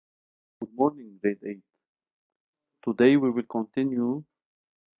Good morning, grade 8. Today we will continue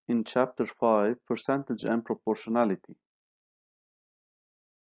in chapter 5, percentage and proportionality.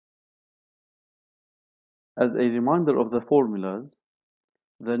 As a reminder of the formulas,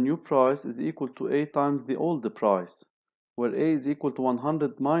 the new price is equal to A times the old price, where A is equal to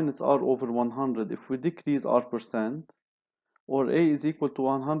 100 minus R over 100 if we decrease R percent, or A is equal to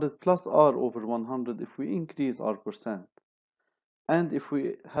 100 plus R over 100 if we increase R percent. And if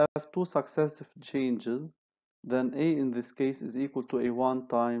we have two successive changes, then A in this case is equal to A1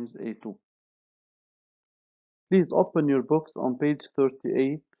 times A2. Please open your books on page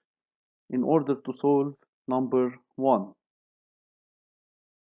 38 in order to solve number 1.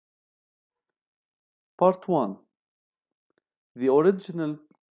 Part 1. The original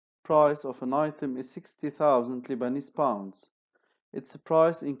price of an item is 60,000 Lebanese pounds. Its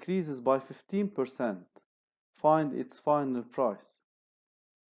price increases by 15%. Find its final price.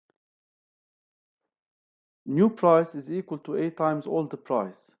 New price is equal to A times old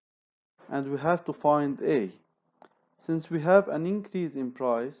price, and we have to find A. Since we have an increase in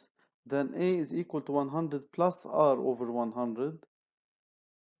price, then A is equal to 100 plus R over 100.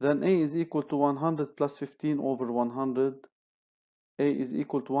 Then A is equal to 100 plus 15 over 100. A is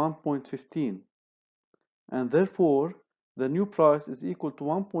equal to 1.15. And therefore, the new price is equal to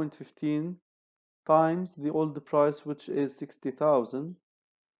 1.15 times the old price, which is 60,000.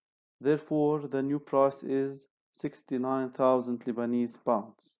 Therefore, the new price is 69,000 Lebanese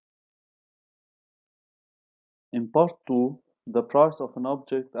pounds. In part 2, the price of an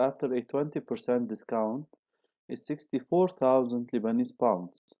object after a 20% discount is 64,000 Lebanese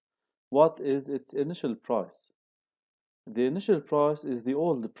pounds. What is its initial price? The initial price is the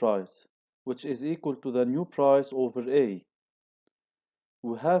old price, which is equal to the new price over A.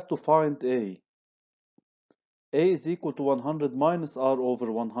 We have to find A. A is equal to 100 minus R over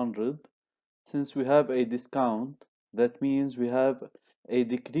 100. Since we have a discount, that means we have a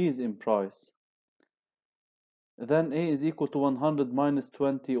decrease in price. Then A is equal to 100 minus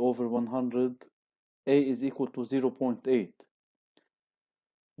 20 over 100. A is equal to 0.8.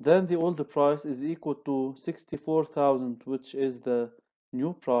 Then the old price is equal to 64,000, which is the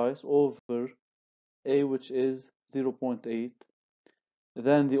new price, over A, which is 0.8.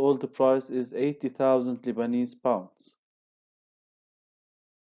 Then the old price is 80,000 Lebanese pounds.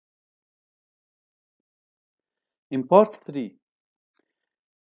 In part 3,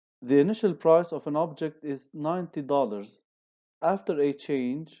 the initial price of an object is $90. After a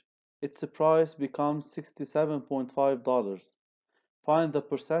change, its price becomes $67.5. Find the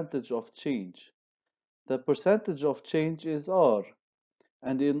percentage of change. The percentage of change is R,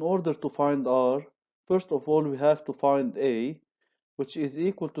 and in order to find R, first of all we have to find A, which is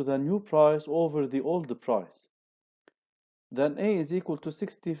equal to the new price over the old price. Then A is equal to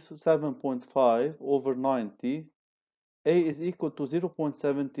 67.5 over 90. A is equal to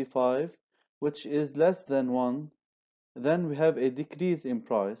 0.75, which is less than 1. Then we have a decrease in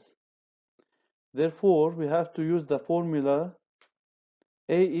price. Therefore, we have to use the formula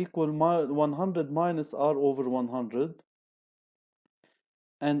A equal 100 minus R over 100.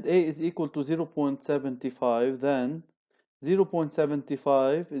 And A is equal to 0.75. Then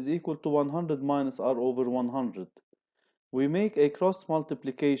 0.75 is equal to 100 minus R over 100. We make a cross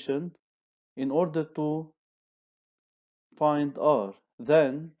multiplication in order to find R.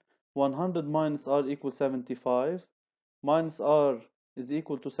 Then 100 minus R equals 75. Minus R is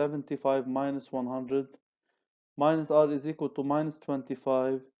equal to 75 minus 100. Minus R is equal to minus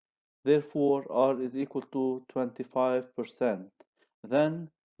 25. Therefore, R is equal to 25%. Then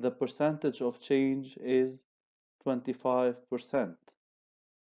the percentage of change is 25%.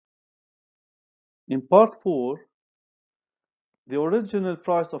 In part 4, the original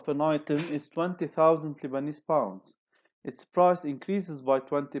price of an item is 20,000 Lebanese pounds. Its price increases by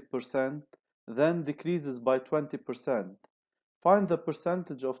 20%, then decreases by 20%. Find the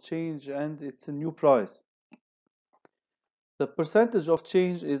percentage of change and its new price. The percentage of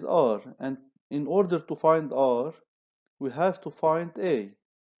change is R, and in order to find R, we have to find A.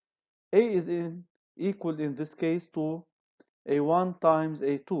 A is equal in this case to A1 times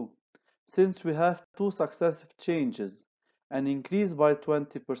A2. Since we have two successive changes, an increase by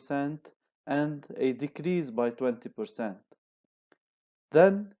 20% and a decrease by 20%.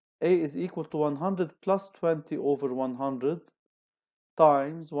 Then A is equal to 100 plus 20 over 100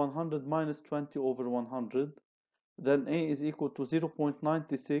 times 100 minus 20 over 100. Then A is equal to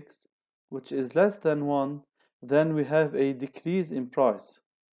 0.96, which is less than 1. Then we have a decrease in price.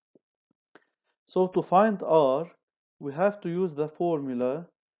 So to find R, we have to use the formula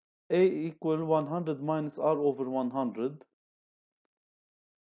A equal 100 minus R over 100.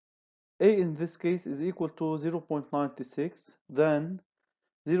 A in this case is equal to 0.96, then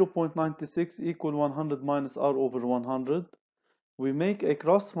 0.96 equal 100 minus R over 100. We make a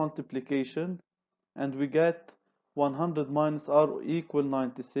cross multiplication and we get 100 minus R equal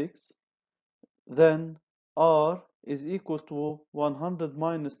 96. Then R is equal to 100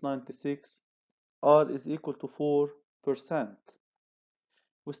 minus 96. R is equal to 4%.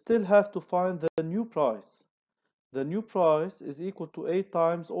 We still have to find the new price. The new price is equal to A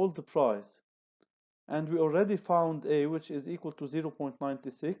times old price. And we already found A, which is equal to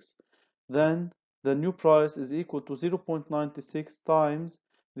 0.96. Then the new price is equal to 0.96 times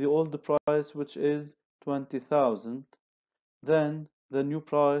the old price, which is 20,000. Then the new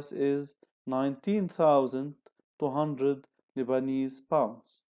price is 19,200 Lebanese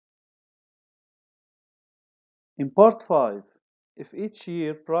pounds. In part 5, if each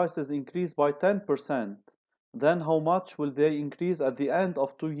year prices increase by 10%, then how much will they increase at the end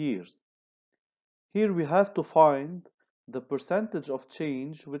of 2 years? Here we have to find the percentage of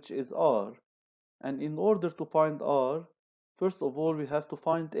change, which is R. And in order to find R, first of all we have to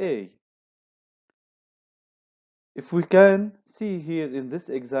find A. If we can see here in this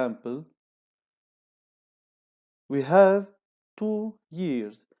example, we have 2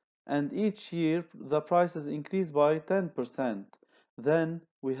 years, and each year the prices increase by 10%. Then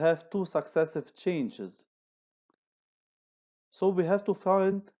we have 2 successive changes. So we have to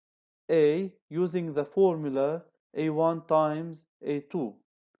find A using the formula A1 times A2.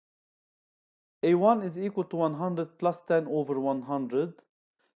 A1 is equal to 100 plus 10 over 100,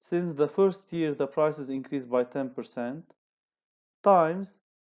 since the first year the prices increased by 10%, times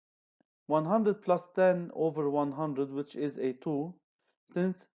 100 plus 10 over 100, which is A2,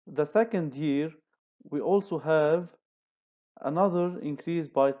 since the second year we also have another increase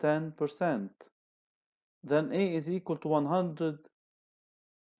by 10%. Then A is equal to 100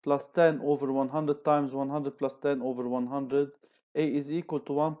 plus 10 over 100 times 100 plus 10 over 100. A is equal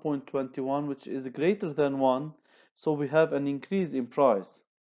to 1.21, which is greater than 1, so we have an increase in price.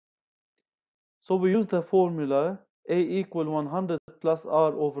 So we use the formula A equal 100 plus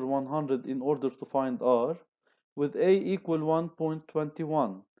R over 100 in order to find R, with A equal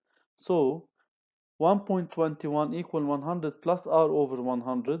 1.21. So 1.21 equal 100 plus R over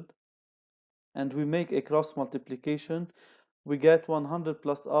 100, and we make a cross multiplication. We get 100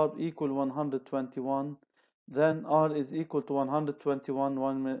 plus R equal 121. Then R is equal to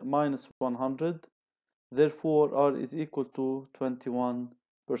 121 minus 100. Therefore, R is equal to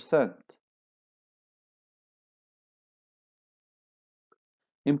 21%.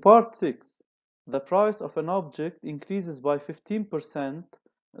 In part 6, the price of an object increases by 15%,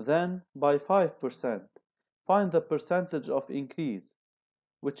 then by 5%. Find the percentage of increase,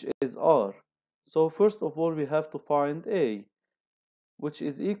 which is R. So first of all, we have to find A, which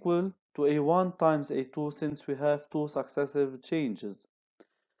is equal to A1 times A2, since we have 2 successive changes.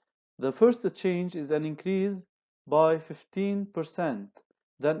 The first change is an increase by 15%.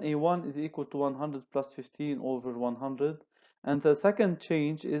 Then A1 is equal to 100 plus 15 over 100. And the second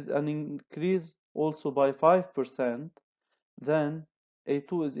change is an increase also by 5%. Then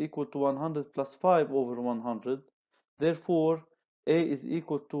A2 is equal to 100 plus 5 over 100. Therefore, A is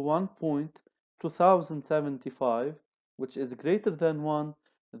equal to 1.2075, which is greater than 1.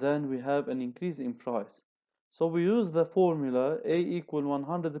 Then we have an increase in price. So we use the formula A equal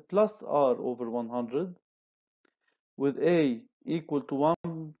 100 plus R over 100, with A equal to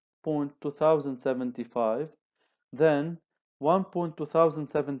 1.2075. Then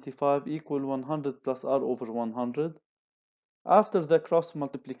 1.2075 equal 100 plus R over 100. After the cross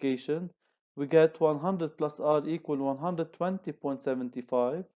multiplication, we get 100 plus R equal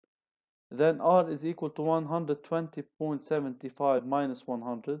 120.75. Then R is equal to 120.75 minus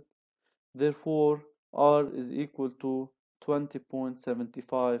 100. Therefore, R is equal to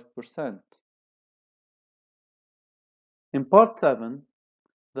 20.75%. In part 7,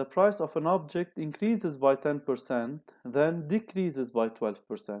 the price of an object increases by 10%, then decreases by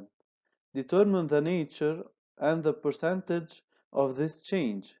 12%. Determine the nature and the percentage of this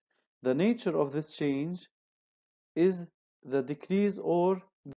change. The nature of this change is the decrease or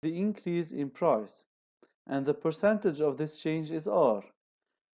the increase in price, and the percentage of this change is R.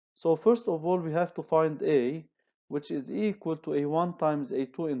 So first of all, we have to find A, which is equal to A1 times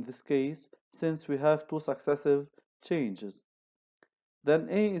A2 in this case, since we have 2 successive changes. Then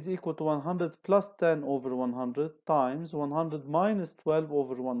A is equal to 100 plus 10 over 100 times 100 minus 12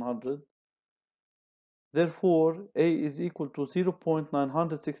 over 100. Therefore, A is equal to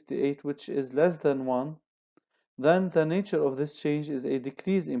 0.968, which is less than 1. Then the nature of this change is a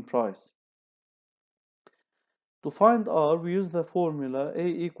decrease in price. To find R, we use the formula A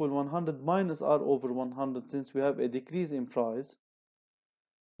equal 100 minus R over 100 since we have a decrease in price,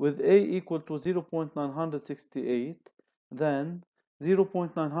 with A equal to 0.968, then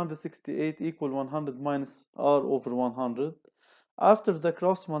 0.968 equal 100 minus R over 100. After the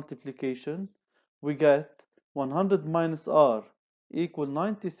cross multiplication, we get 100 minus R equal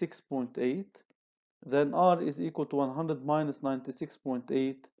 96.8, then R is equal to 100 minus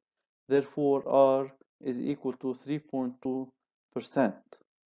 96.8, therefore R is equal to 3.2%.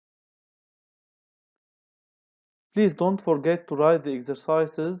 Please don't forget to write the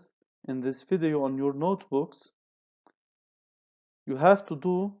exercises in this video on your notebooks. You have to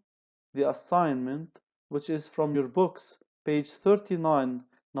do the assignment, which is from your books, page 39,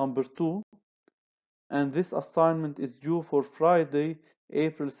 number 2, and this assignment is due for Friday,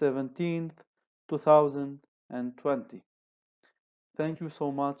 April 17th, 2020. Thank you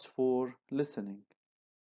so much for listening.